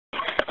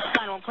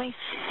911, please.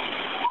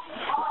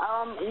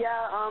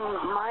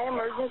 My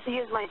emergency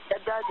is my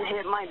stepdad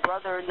hit my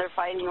brother and they're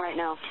fighting right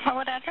now.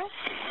 What address?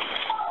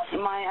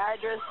 My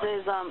address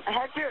is,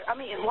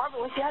 Robert,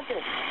 what's the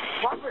address?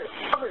 Robert.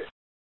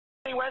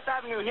 West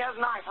Avenue, he has a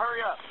knife,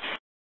 hurry up.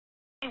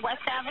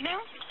 West Avenue?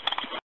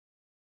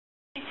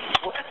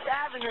 West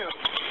Avenue.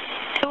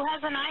 Who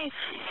has a knife?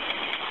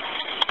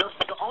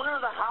 The owner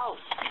of the house.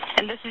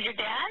 And this is your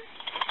dad?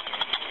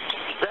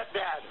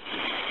 Stepdad.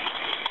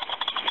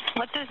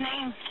 What's his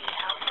name?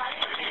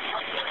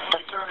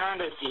 Hector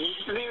Hernandez. He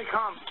doesn't even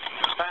come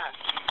fast.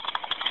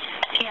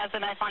 He has a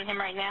knife on him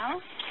right now?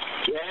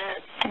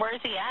 Yes. Where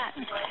is he at?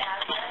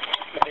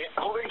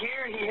 Over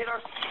here, he hit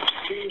us.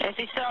 Is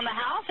he still in the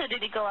house, or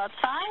did he go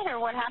outside, or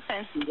what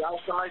happened? He's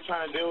outside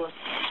trying to do it.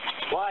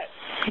 What?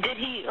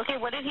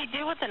 What did he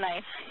do with the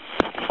knife?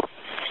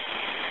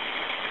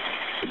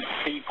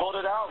 He pulled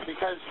it out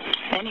because...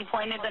 And he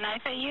pointed the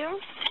knife at you?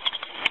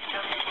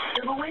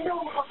 There's a window.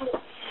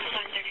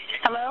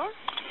 Hello?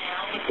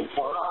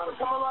 Hold on.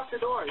 Someone lock the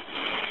doors.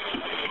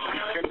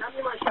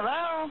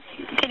 Hello?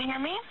 Can you hear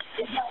me?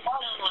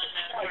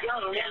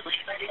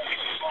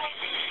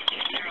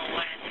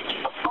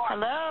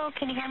 Hello?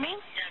 Can you hear me?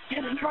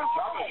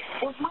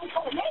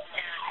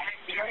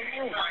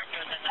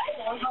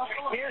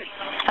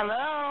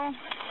 Hello?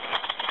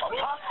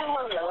 Hello?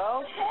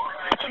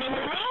 Can you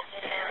hear me?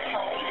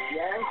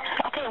 Yes.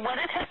 Okay, what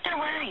is Hector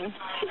wearing?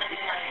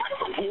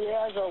 He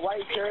has a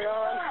white shirt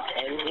on,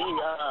 and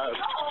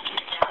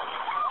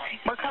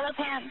What color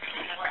pants?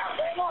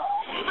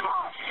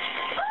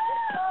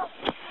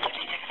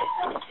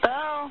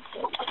 Hello?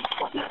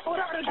 he put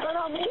out a gun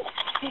on me.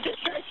 He just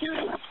started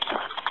shooting.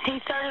 He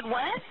started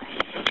what?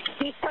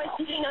 He started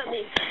shooting at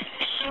me.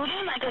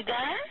 Shooting like a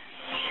gun?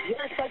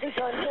 Yes, like a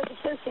gun. He has a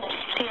pistol.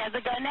 He has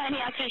a gun now and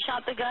he actually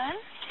shot the gun?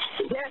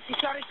 Yes, he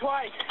shot it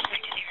twice.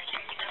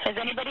 Is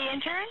anybody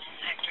injured?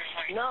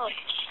 No.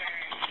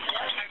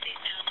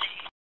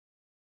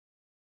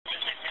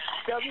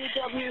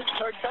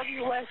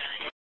 WS.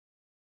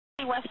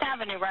 West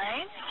Avenue,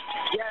 right?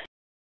 Yes.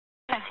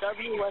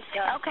 WS.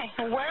 Okay.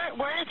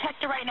 Where is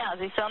Hector right now?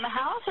 Is he still in the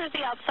house or is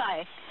he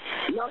outside?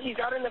 No, he's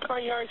out in the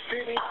front yard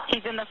screaming.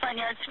 He's in the front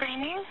yard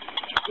screaming?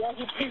 Yeah,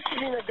 he's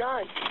shooting a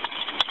gun.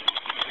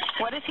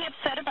 What is he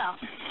upset about?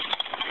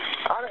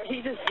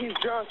 He's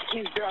drunk.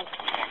 He's drunk.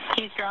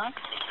 He's drunk?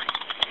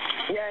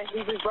 Yeah,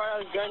 he just brought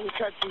out his gun. He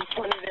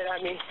pointed it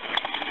at me.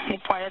 He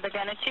pointed the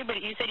gun at you,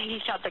 but you said he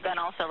shot the gun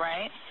also,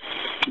 right?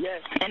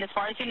 Yes. And as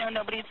far as you know,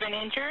 nobody's been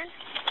injured?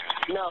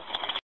 No.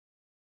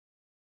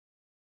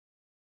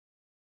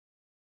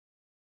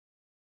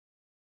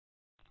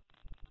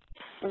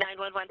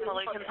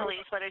 Fullerton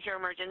Police, what is your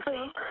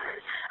emergency?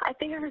 I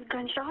think I heard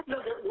gunshots.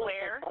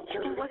 Where?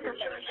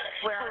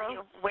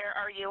 Where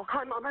are you?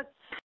 Hi, Mama.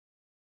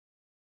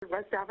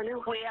 West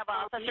Avenue. We have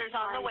officers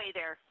on the way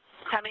there.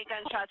 How many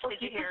gunshots did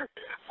you hear?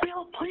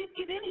 Bill, please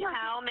get in here.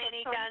 How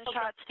many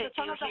gunshots did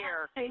you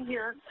hear? In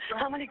here.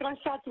 How many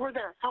gunshots were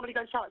there? How many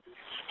gunshots?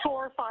 4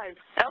 or 5.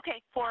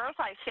 Okay, 4 or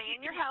 5. Stay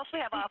in your house. We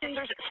have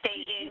officers.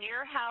 Stay in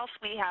your house.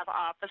 We have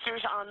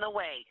officers on the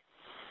way.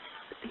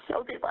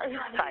 Okay, bye.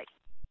 Bye.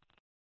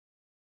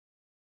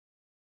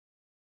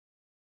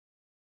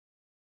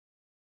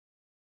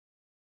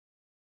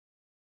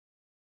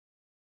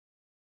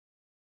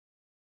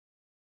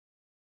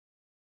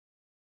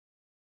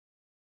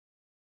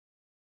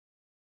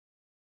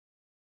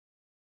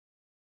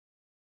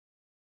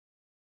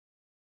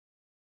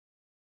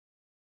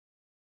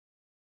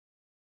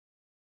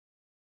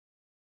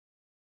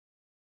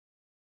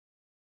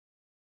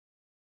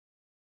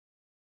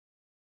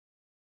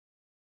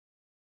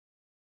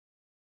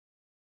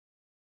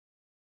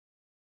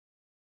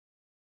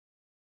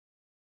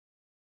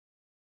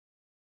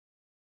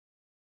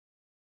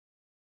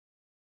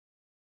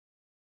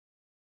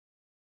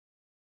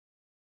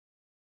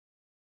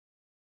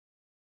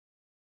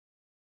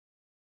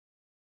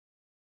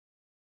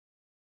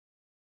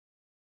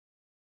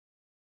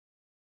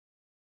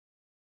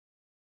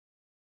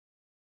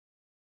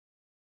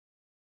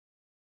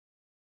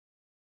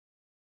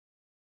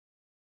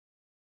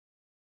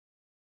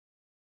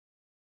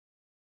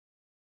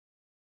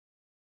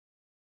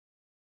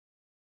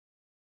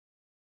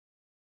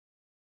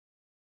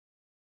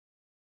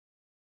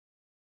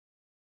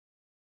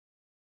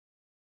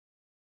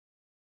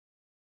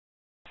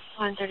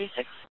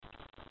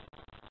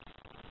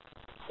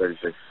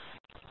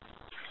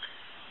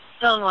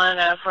 Still in one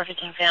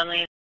 415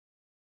 family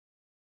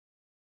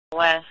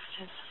west.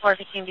 It's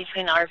 415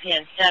 between RP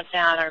and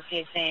stepdad.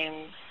 RP is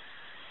saying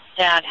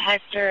dad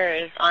Hector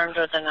is armed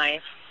with a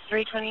knife.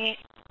 328.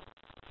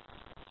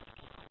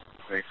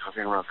 Great, copy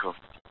and route code.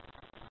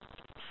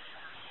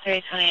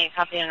 328,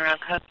 copy and route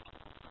code.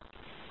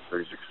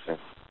 3610.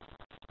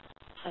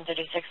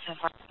 136 so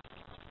far.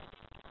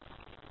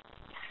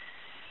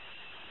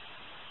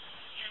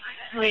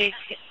 We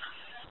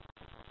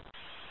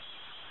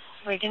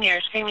can hear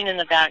screaming in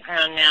the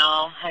background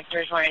now.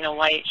 Hector's wearing a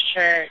white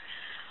shirt.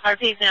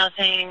 RP is now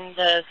saying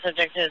the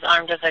subject is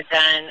armed with a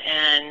gun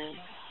and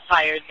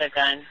fired the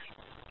gun.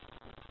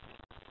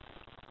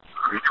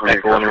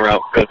 320 going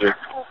around Desert.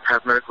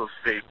 Have medical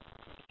state.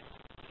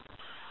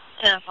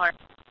 10-4.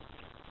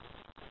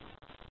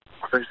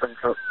 30 seconds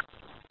up.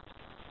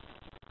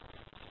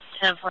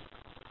 10-4.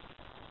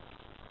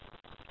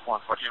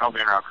 114, I'll be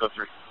in around code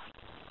 3.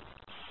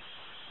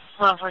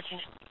 114.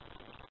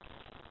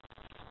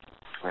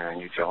 Man,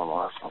 you tell them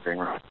last, I'll be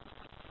around.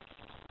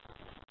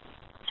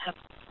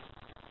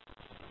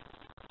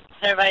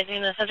 They're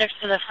advising the subject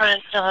to the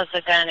front still has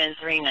the gun in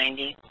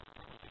 390.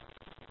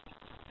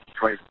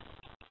 20.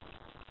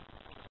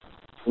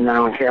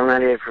 No, KL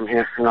 98 from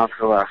here and off to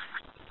the left.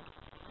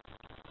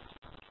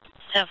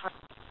 10-4.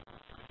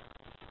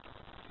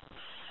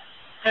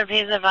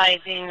 He's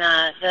advising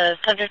the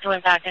subject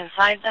went back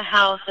inside the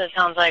house. It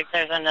sounds like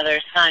there's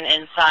another son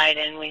inside,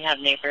 and we have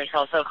neighbors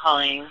also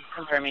calling,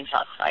 confirming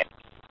shots fired.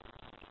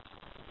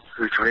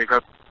 320,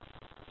 go.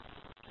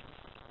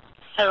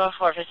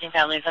 704, 15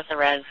 families at the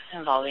res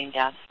involving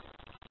death.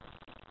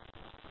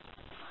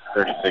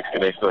 36,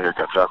 can they still hear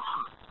gunshots?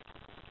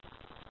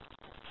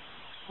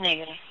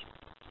 Negative.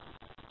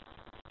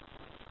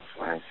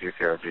 Fine, see if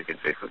you can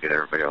safely get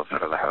everybody else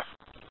out of the house.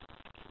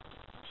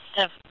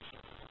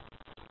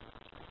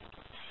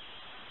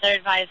 They're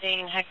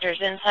advising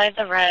Hector's inside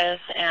the res,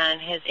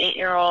 and his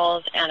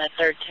 8-year-old and a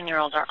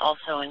 13-year-old are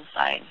also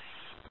inside.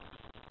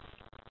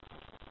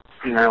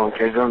 No,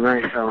 okay, go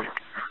 97.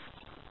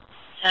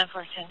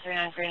 10-4, 10-3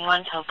 on green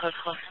 1, tell code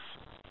close.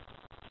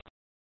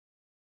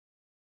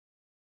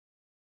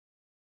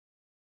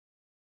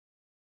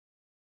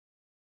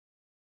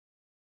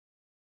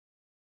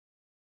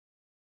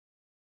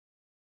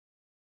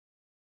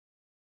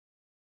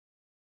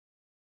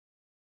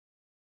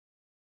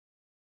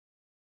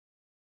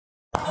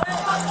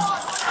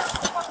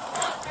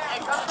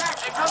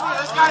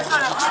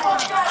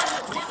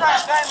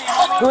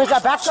 Who is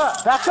that? Back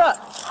up! Back up!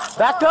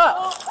 Back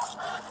up!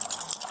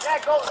 Yeah,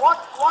 go walk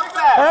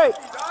back. Hey!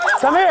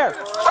 Come here!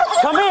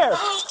 Come here!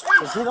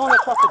 Is he the one that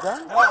caught the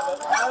gun? No,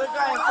 the other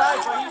guy inside,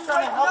 but he's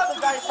trying to help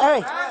the guy.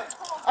 Hey!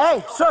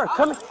 Hey, sir,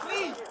 come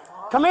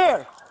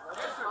here!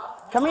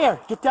 Come here!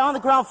 Get down on the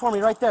ground for me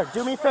right there.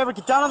 Do me a favor,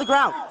 get down on the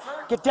ground.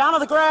 Get down on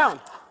the ground.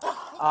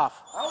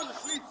 Off. I was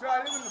asleep, sir. I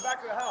live in the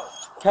back of the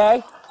house.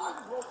 Okay?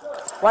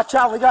 Watch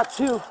out, we got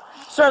 2.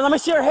 Sir, let me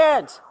see your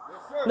hands.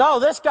 No,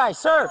 this guy,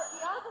 sir.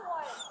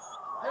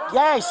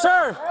 Yay,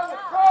 sir.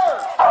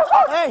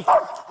 Hey.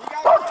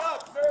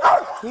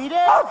 He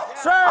did.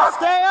 Sir,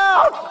 stay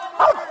out.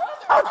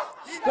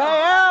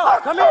 Stay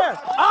out. Come here.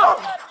 Up.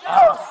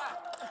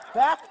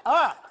 Back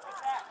up.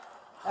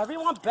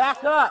 Everyone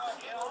back up.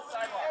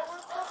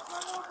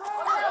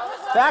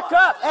 Back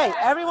up. Hey,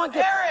 everyone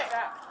get...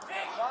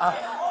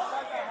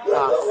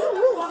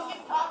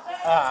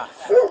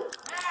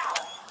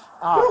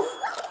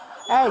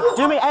 Hey,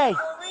 do me, hey,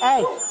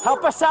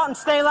 help us out and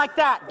stay like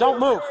that. Don't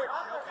move.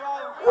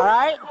 All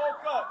right?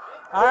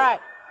 All right.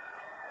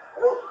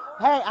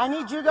 Hey, I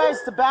need you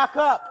guys to back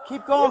up.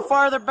 Keep going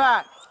farther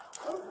back.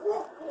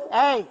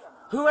 Hey,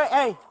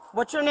 hey,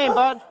 what's your name,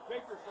 bud?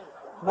 Victor, sir.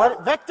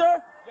 What,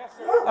 Victor? Yes,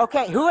 sir.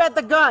 Okay, who had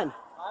the gun?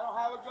 I don't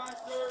have a gun,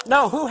 sir.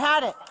 No, who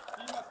had it?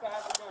 He must have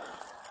had the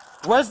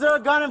gun. Was there a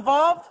gun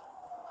involved?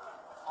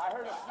 I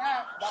heard a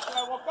snap. That's what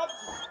I woke up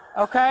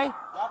to. Okay.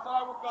 That's what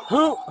I woke up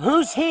to.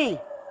 Who's he? The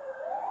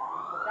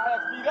guy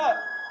that's beat up.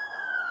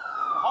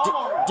 The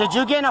homeowner. Did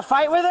you get in a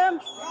fight with him?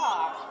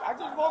 Nah, I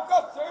just woke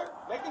up, sir.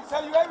 They can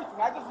tell you everything.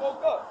 I just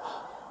woke up.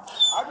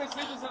 I've been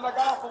sleeping since I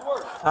got off of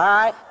work. All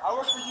right. I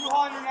work for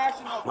U-Haul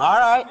International. All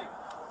right.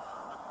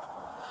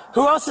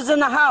 Who else is in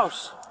the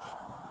house?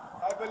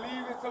 I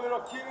believe it's a little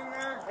kid in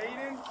there,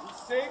 Hayden. He's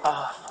sick.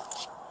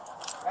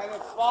 And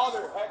his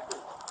father, Hector.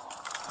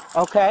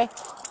 Okay.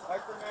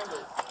 Hector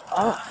Hernandez.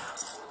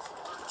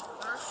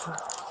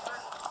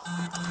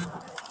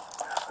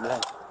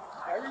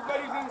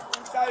 Everybody's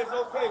inside is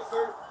okay,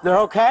 sir. They're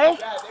okay?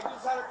 Yeah, they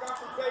just had a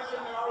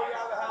confrontation. They're already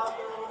out of the house.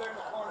 They're over there in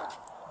the corner.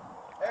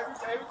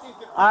 Everything's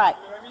different. All right.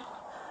 You know what I mean?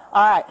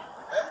 All right. The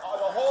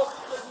whole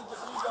situation's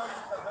just me done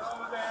because they're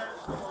over there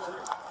and they're over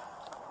here.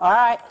 All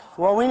right.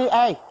 Well,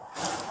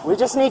 we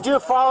just need you to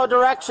follow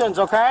directions,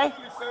 okay? Thank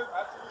you, sir.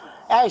 Absolutely.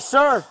 Hey,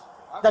 sir,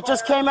 that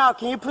just came out.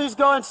 Can you please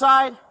go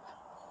inside?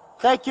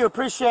 Thank you.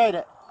 Appreciate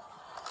it.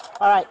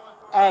 All right.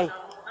 Hey.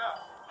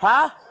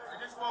 Huh?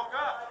 I just woke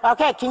up.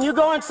 Okay, can you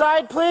go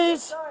inside,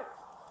 please?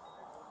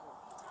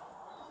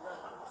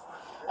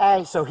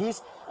 Hey, so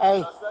he's...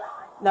 Hey,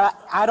 no,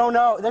 I don't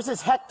know. This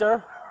is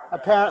Hector,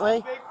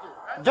 apparently.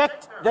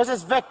 This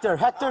is Victor.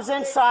 Hector's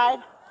inside.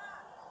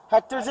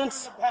 Hector's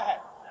inside.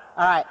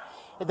 All right.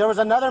 There was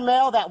another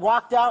male that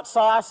walked out,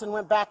 saw us, and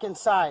went back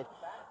inside.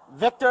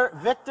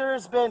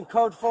 Victor's been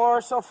code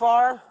 4 so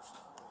far.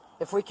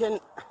 If we can...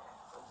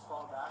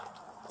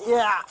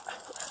 Yeah.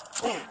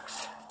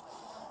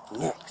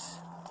 Nix.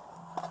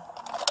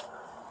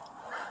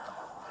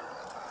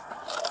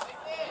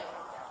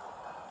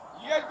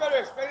 You guys better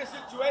explain the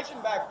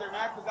situation back there,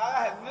 man, because I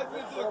had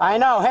nothing to do with it. I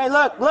know. Hey,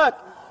 look.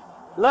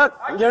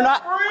 You're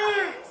not...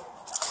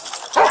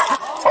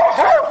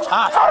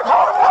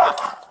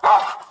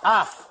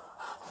 Off.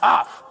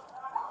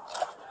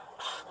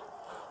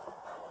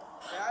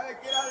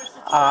 get out of this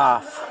situation.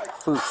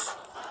 Foos.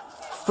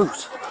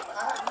 Foos.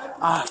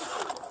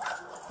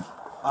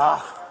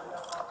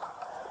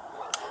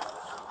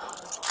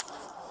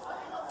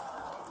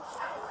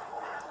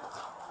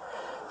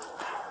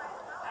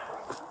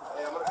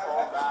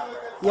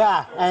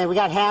 Yeah, and we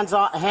got hands to.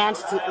 All right.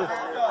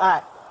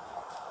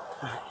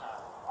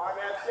 All right,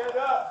 man, stand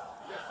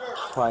up. Yes, sir.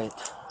 Quiet.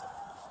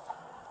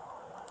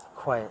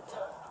 Quiet.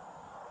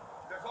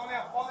 There's only a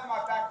phone in my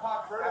back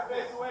pocket. Turn your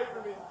face away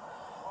from me.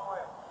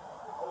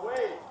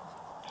 Away.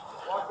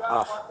 Walk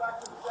back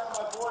to the sound of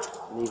my voice.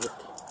 Leave it.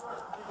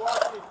 Keep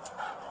walking.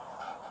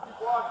 Keep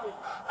walking.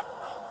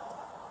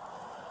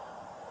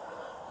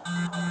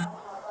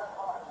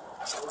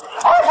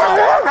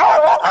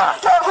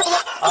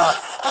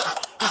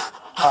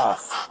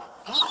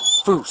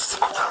 Foos.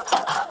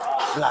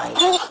 Blind.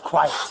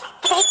 Quiet.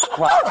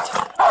 Quiet.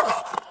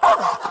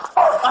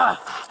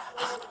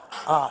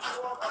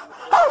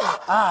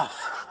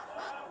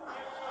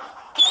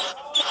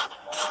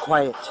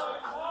 Quiet.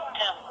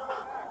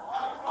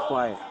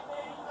 Quiet.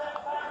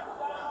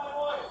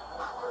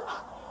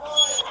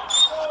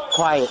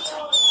 Quiet.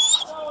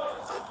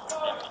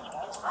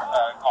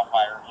 Call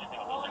fire. You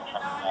think there's a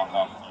truck walk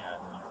off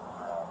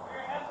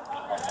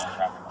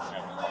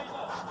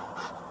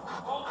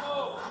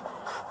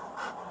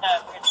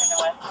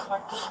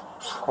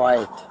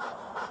Quiet.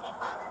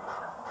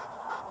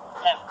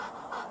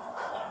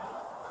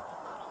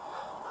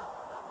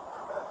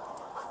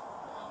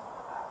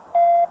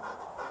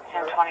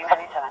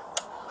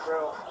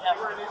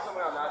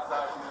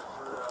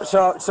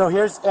 So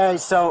here's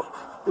so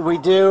we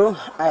do.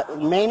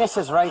 Manus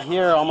is right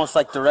here, almost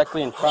like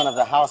directly in front of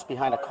the house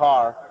behind a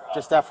car.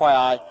 Just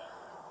FYI.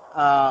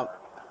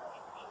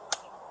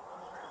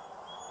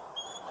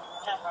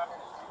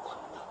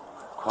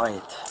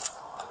 Quiet.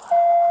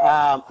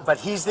 But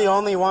he's the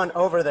only one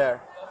over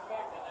there.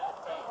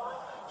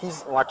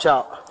 Watch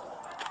out.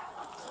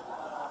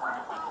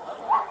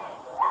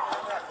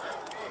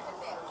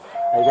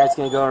 Are you guys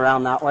gonna go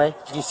around that way?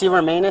 Did you see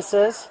where Manus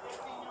is?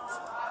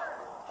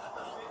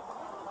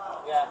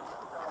 Yeah.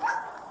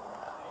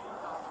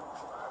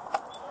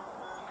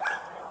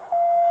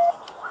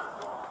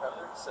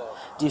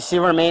 Do you see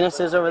where Manus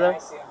is over there? I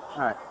see him.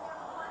 All right.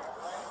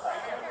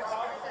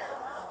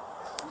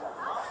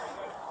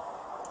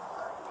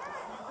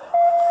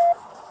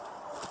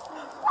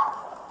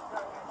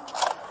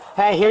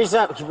 Hey, here's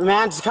a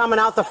man's coming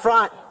out the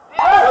front.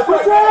 That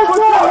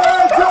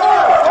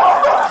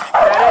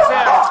That is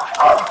him.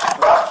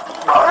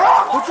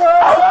 Put your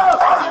hands up!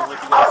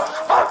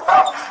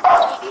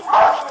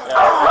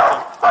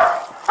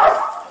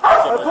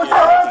 Put your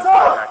hands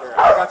up!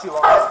 I got you,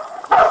 Lauren.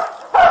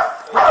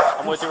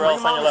 I'm with you, Earl.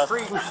 On your left.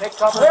 Take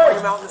cover and bring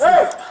him out in the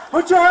Hey, street.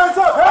 put your hands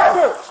up,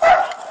 Hector!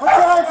 Put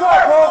your hands up,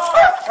 bro!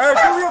 Hey,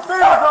 do me a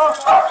favor, bro!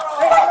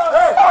 Hey, Hector!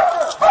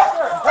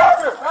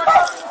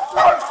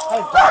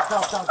 Hey, back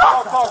up.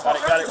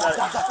 Got it.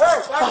 Hey,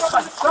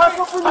 back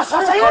up from the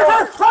street!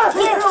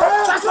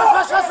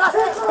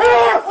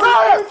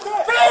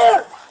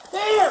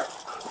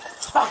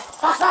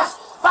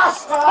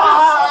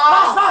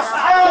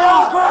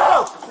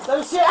 Let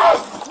me see it.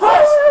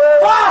 Hey,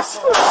 fast!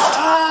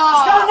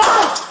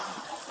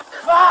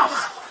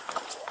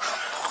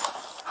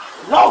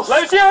 No! Let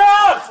me see your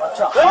hands!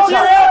 Let me see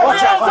your hands!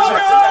 Watch out!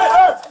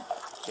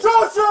 Show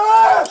us your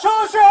hands! Show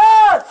us your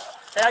hands!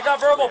 Hey, I got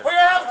verbal. Put your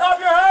hands on top of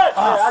your head!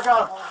 Hey, I got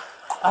him.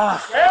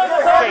 Hands on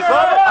top of your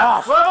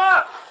head! Glove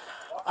up!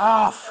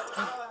 Off.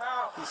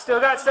 He's still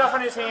got stuff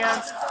in his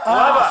hands.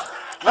 Glove up.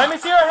 Let me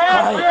see your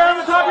hands. Put your hands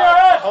on top of your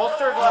head.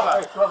 Holster, glove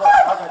up.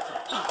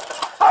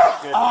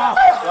 Good.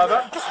 Glove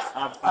up.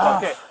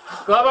 Okay.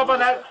 Glove up on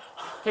that.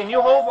 Can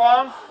you hold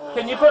long?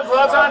 Can you put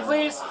gloves on,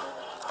 please?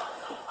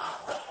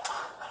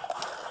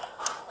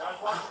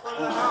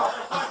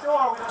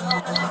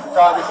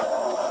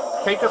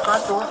 Take the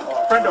front door.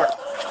 Front door.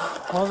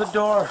 Close the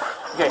door.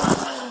 Okay.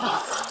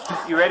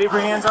 You ready to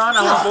bring hands on?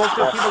 I want both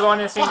the people going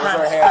at the same time.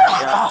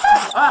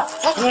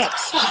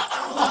 Next.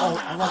 Oh,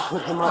 I want to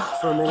put him up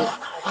for a minute.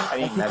 I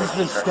think he's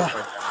been stabbed.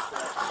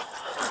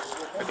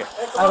 Okay.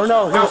 I don't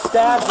know. He was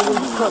stabbed and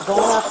he's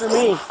going after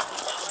me.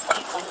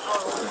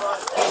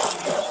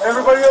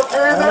 Everybody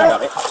okay in there?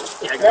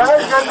 Yeah, you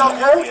guys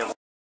okay?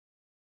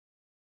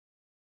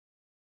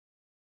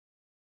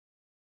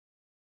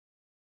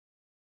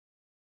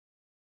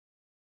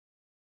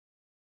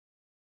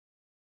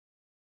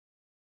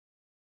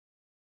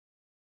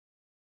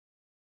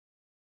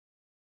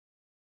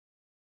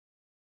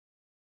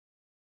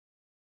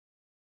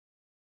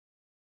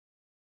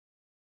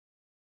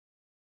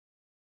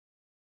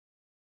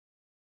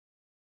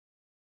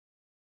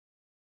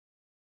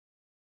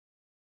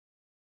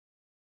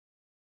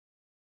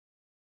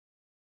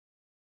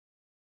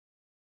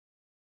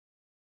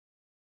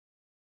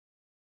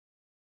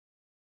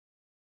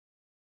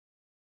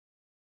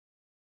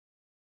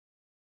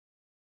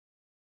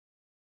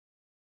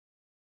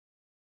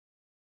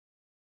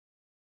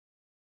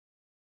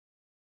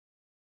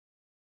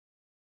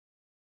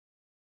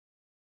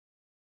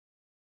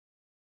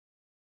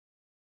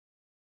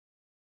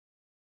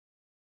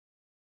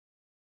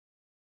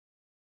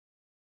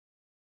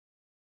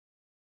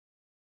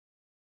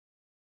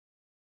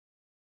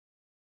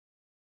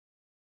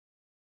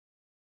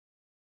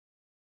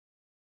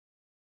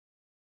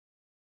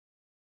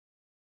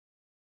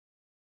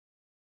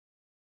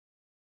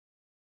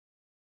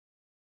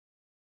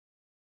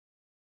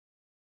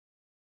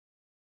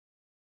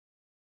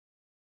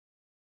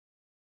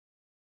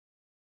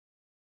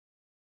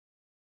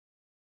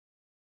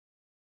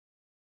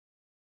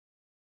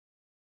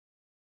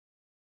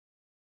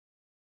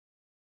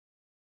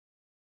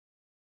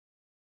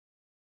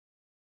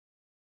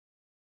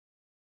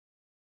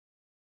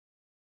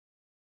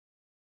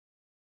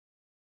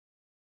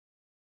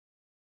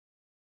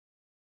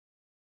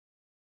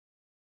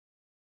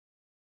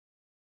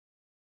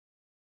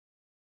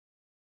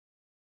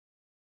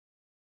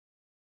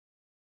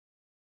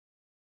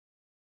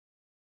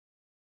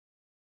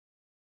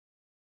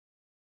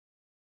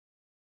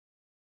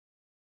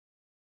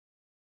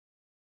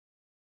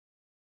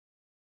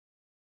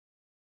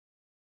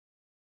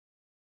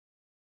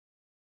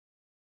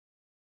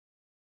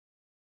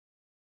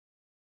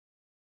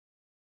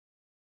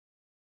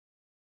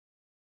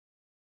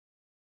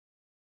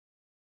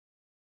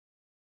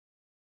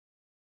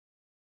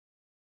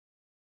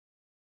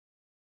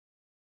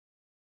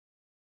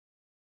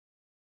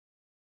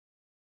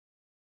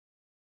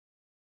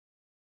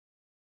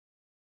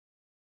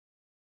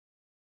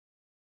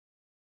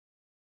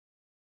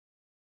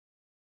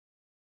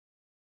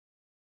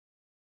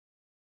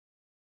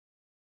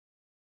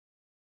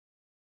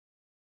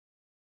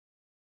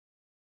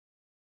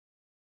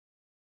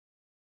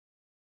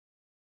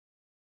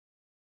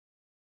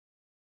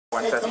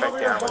 one suspect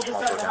down with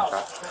multiple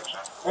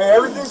gunshots. Hey,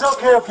 everything's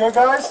okay,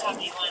 guys?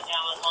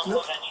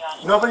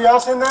 Nobody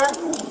else in there?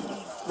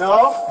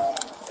 No?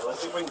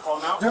 Let's see if we can call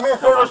him out. Do me a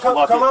favor, come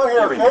out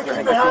here, okay?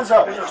 Keep your hands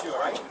up.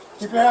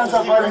 Keep your hands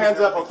up, buddy. Hands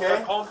up,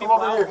 okay? Come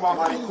over here, come on,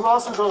 buddy. Who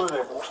else is over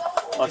there?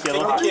 Okay,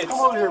 Come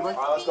over here, buddy.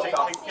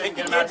 Get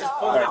him out. Just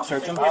pull him out.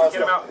 Search him. Get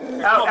him out.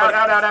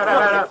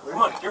 Out.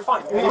 Come on, you're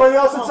fine. Anybody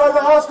else inside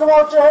the house, come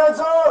on, put your hands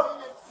up.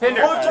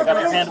 Hinder. Put your Got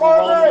his police hand roll on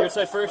your department.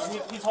 side first.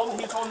 He's holding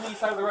the east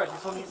side of the rush. He's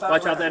holding the east side.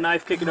 Watch out that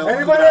knife, kick it over.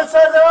 Anybody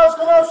inside the house,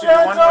 come on, put your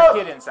hands One more up.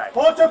 kid inside.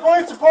 Put your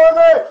police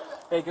department.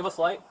 Hey, give us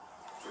light.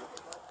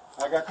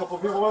 I got a couple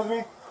people with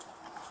me.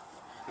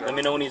 Let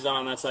me know when he's done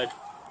on that side.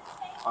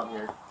 I'm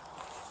here.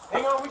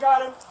 Hang on, we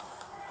got him.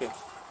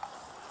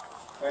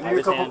 I need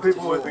a couple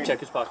people with me. Check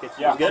his pockets.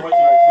 Yeah. Good? We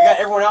got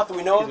everyone out that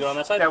we know He's good on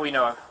that side? That we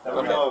know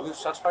of.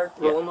 Shots fired?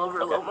 Roll him over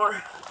a little more.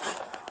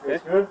 Okay.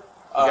 Good.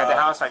 You got the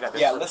house, I got this.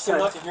 Yeah, let's send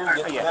out to here and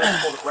get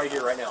Yeah. pulled right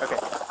here, right now. Okay.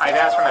 I've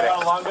asked for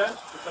medics. long gun?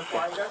 Some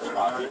flying gun?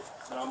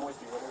 I'm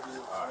with you.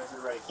 Whatever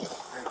you're ready.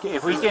 Okay,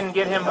 if we can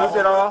get him moved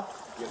at all.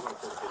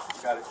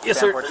 Yes,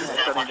 sir. We're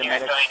sending the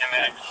medics.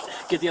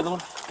 Get the other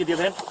one. Get the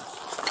other hand.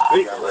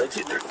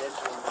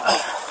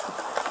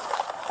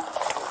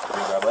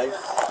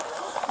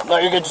 No,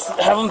 you're good. Just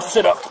have him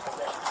sit up.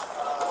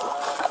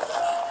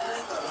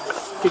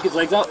 Kick his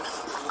legs out.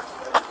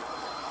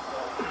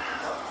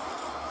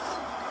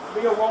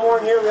 We got one more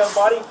in here. We have a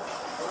body.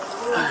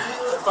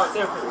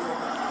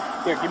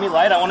 Here, give me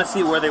light. I want to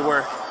see where they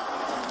were.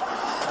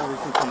 Oh, we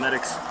can call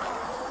medics.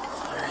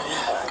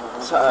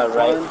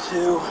 Right. 1,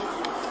 2,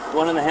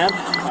 1 in the hand.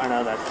 Oh,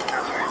 no,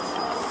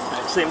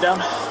 that's same down.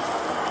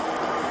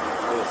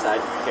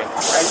 Side. Okay.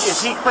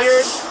 Is he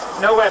cleared?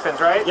 No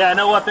weapons, right? Yeah,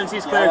 no weapons.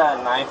 He's cleared. Yeah,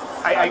 knife.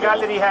 I got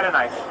that he had a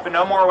knife, but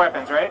no more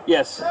weapons, right?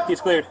 Yes, he's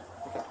cleared.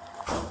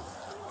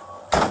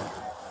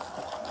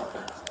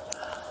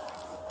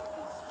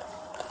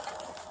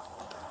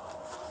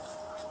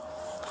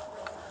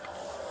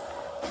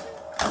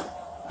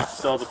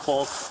 Still has a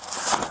pulse.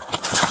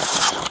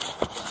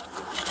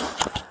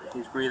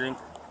 He's breathing.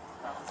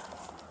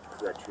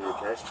 Is that true,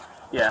 Cash?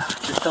 Yeah,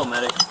 just tell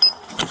medic.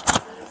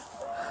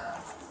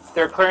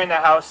 They're clearing the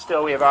house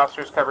still. We have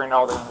officers covering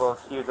all the windows.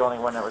 He was the only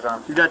one that was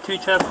armed. He's got 2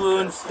 chest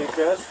wounds. 2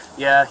 chest?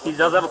 Yeah, he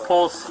does have a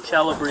pulse,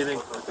 shallow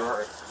breathing.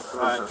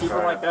 Keep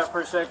him like that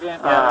for a second.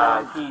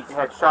 He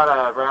had shot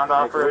a round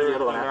off for it.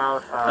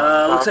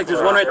 Looks like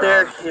there's one right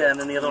there. Yeah, and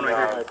then the other one right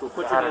here. We'll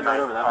put your hand right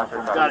over that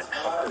one. Got it.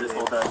 Just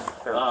hold that.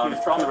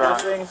 Trauma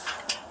testing.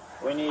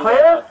 We need.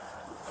 Clear?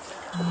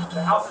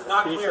 The house is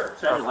not clear.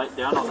 Turn your light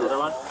down on the other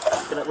one.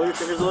 Can I move your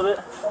fingers a little bit?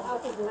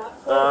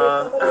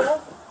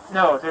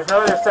 No, there's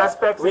no other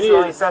suspects. We It's need the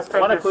only suspect.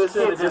 one There's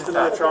occlusive and kids just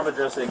inside. another trauma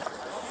dressing.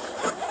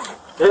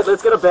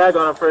 Let's get a bag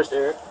on him first,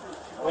 Eric.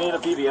 We need a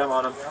BBM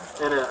on him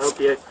and an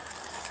OPA.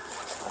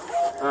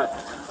 Alright,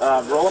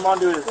 roll him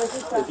onto his.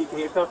 Is he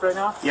handcuffed right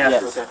now? Yeah.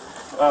 Yes. Okay.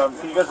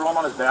 Can you guys roll him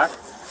on his back?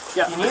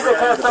 Yeah. You need to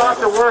test off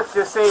to work,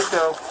 just say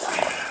so.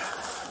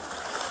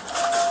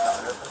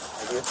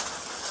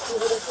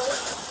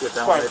 Get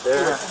that one right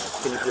there.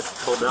 Can you just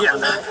hold that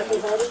one there?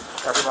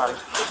 Everybody.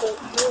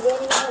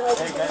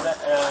 Hey, guys,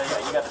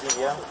 yeah, you got the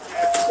BBM.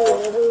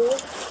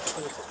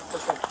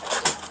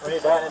 We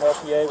need that and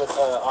OPA with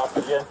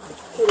oxygen.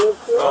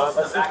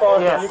 Let's see, Paul,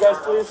 Yes. can you guys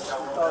please?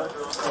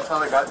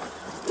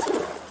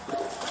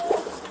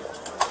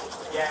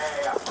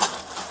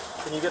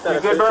 Can you get that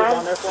You good, acoustic Brian?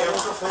 on there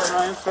for me,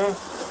 Ryan? Okay.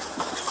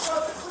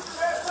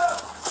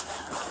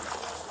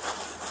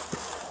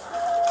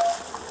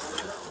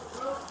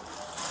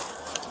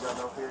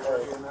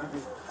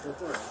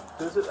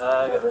 Who's it?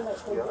 I got it. I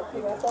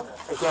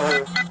can't hear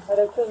you.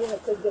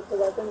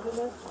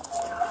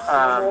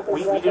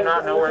 We do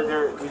not know where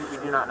they're. We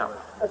do not know.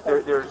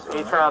 There's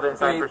a child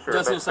inside for sure.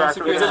 Justin, But some that's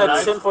what we security have That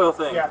not- tinfoil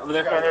thing. Over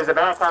there. And there's a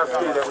back house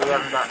too that we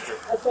haven't gotten to.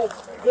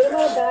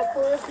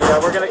 Yeah,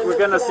 we're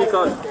gonna seek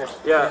on.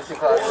 Yeah.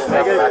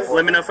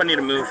 Let me know if I need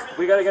to move.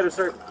 We gotta get a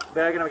start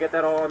bagging him, get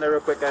that all in there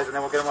real quick, guys, and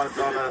then we'll get him on the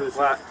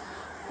flat.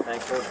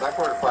 Thanks.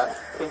 Backward flat.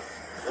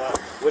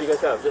 What do you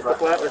guys have? Just the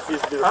flat? Let's use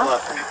do the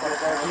flat.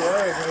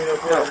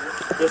 No,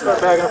 just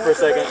start bagging him for a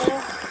second.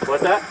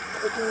 What's that?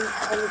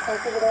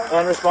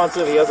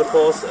 Unresponsive. He has a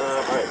pulse. All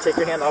right, take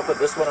your hand off of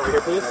this one over here,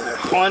 please.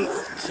 1,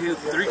 2,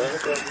 3.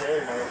 Where's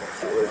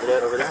it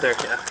at? Over there.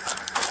 Yeah.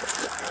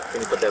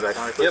 Can you put that back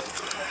on, please? Yep.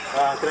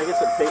 Can I get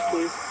some tape,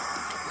 please?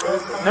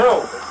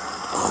 No, it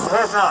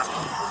has not.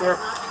 They're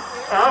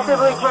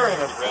actively clearing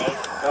it.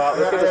 Let's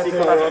get the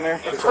sequel on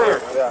there. It's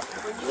clear. Yeah.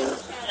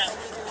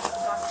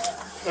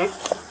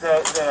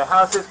 The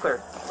house is clear.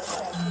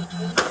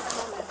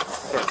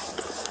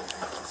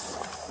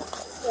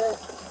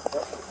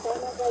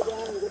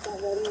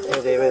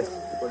 Hey, David.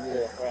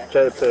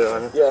 Try to put it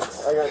on. Yeah,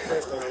 I got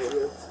tape right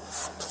here.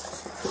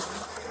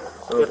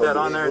 Get that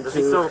on there. Does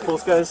he still have a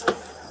pulse, guys?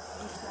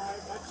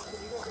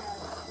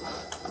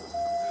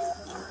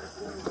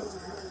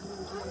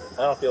 I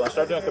don't feel it.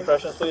 Start doing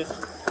compressions, please.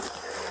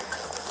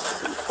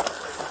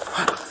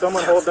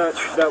 Someone hold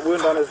that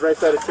wound on his right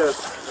side of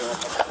chest.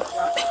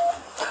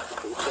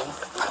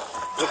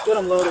 Let's get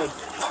them loaded.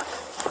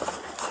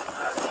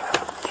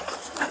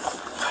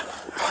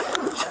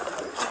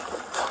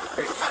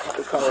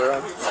 Good color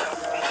on.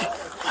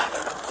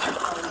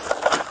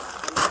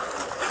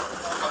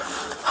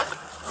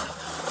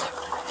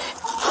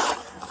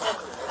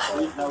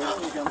 No, we just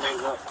need to get them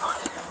loaded up.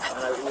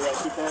 Alright, we gotta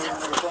keep that in there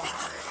as well.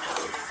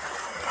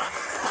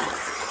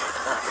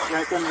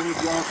 Alright, then we need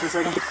to go on for a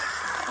second.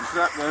 And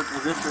stop the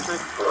resist for a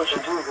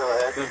second. Go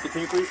ahead. Then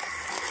continue, please.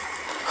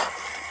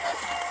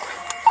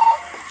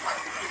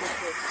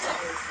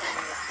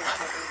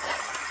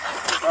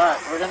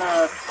 Alright, we're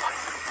gonna.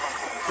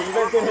 Can you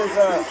guys get his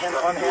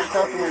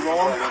unhandcuffed when we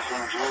roll him?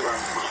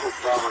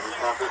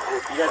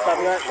 You guys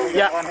copy that? Can we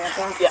get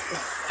unhandcuffed? Yeah.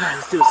 Alright,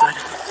 let's do this side.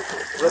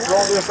 Let's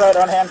roll him to the side,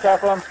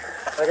 unhandcuff him.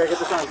 I gotta get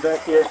this on his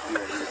back here.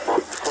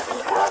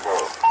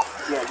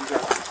 Yeah, you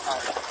got it.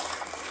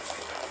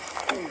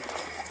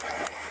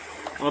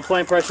 I'm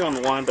applying pressure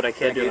on one, but I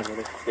can't do it on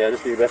the other. Yeah,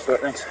 just do your best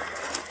foot. Thanks.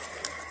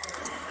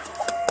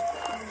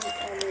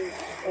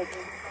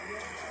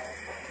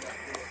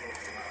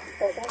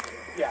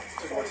 Yeah.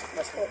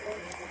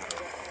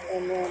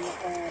 And then,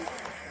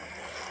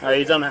 Alright,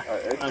 he's on there.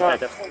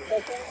 Okay.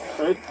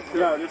 Good?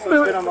 Yeah, just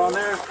let's get him on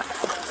there.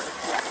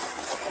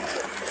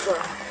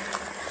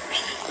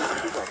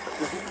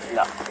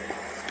 No.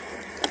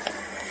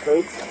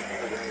 Straight.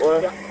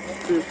 1,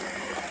 2,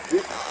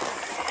 3.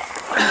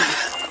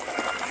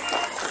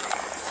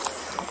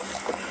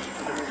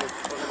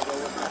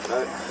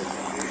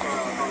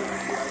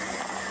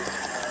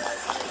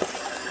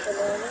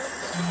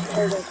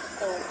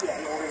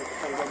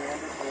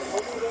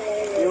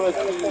 He was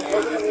just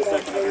a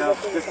second ago.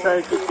 Just try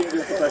to keep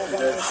fingers in question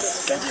there.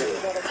 Thank you.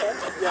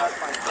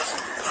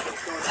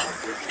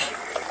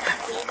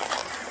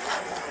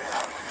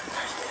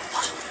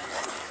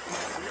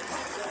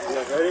 You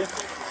guys ready?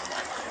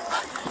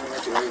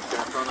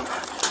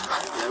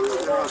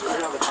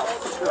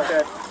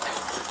 Okay.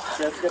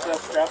 Just get the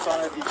straps on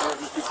if you can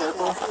just be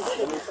careful.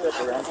 Let me step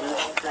around here.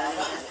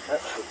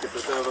 Let's get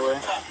this out of the way.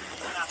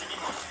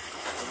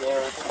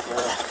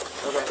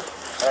 Okay.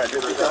 Alright, do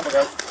this up,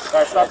 guys.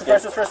 Alright, stop the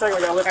presses for a second.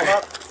 We gotta lift them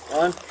up.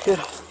 1,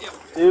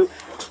 2,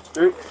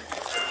 3.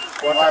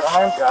 One right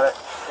arm. Got it.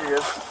 Here you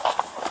go.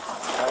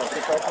 Alright,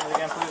 take questions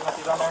again, please, once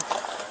he's on there.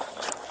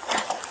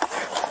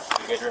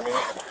 You guys hear me?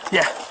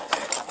 Yeah.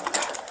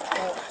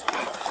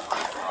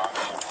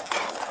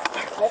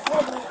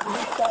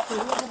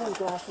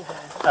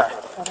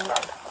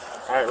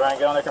 Alright, Ryan,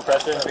 get on the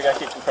compression. We gotta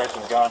keep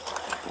compressions going.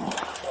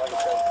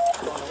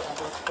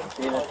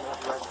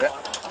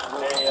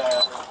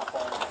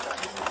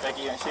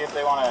 Becky, and see if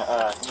they want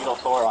a needle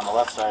Thor on the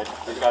left side.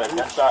 He's got a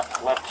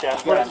gunshot left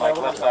chest and like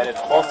left sided.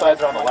 Both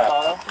sides are on the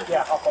left.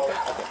 Yeah, I'll follow.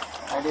 Okay.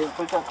 I did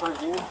push up for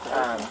you.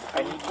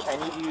 I need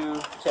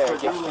you to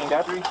get cleaned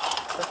up.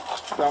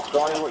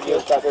 Don't anywhere. You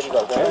stop where you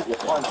go. Go ahead.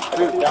 1, 2,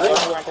 don't go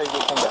anywhere until you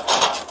get cleaned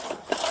up.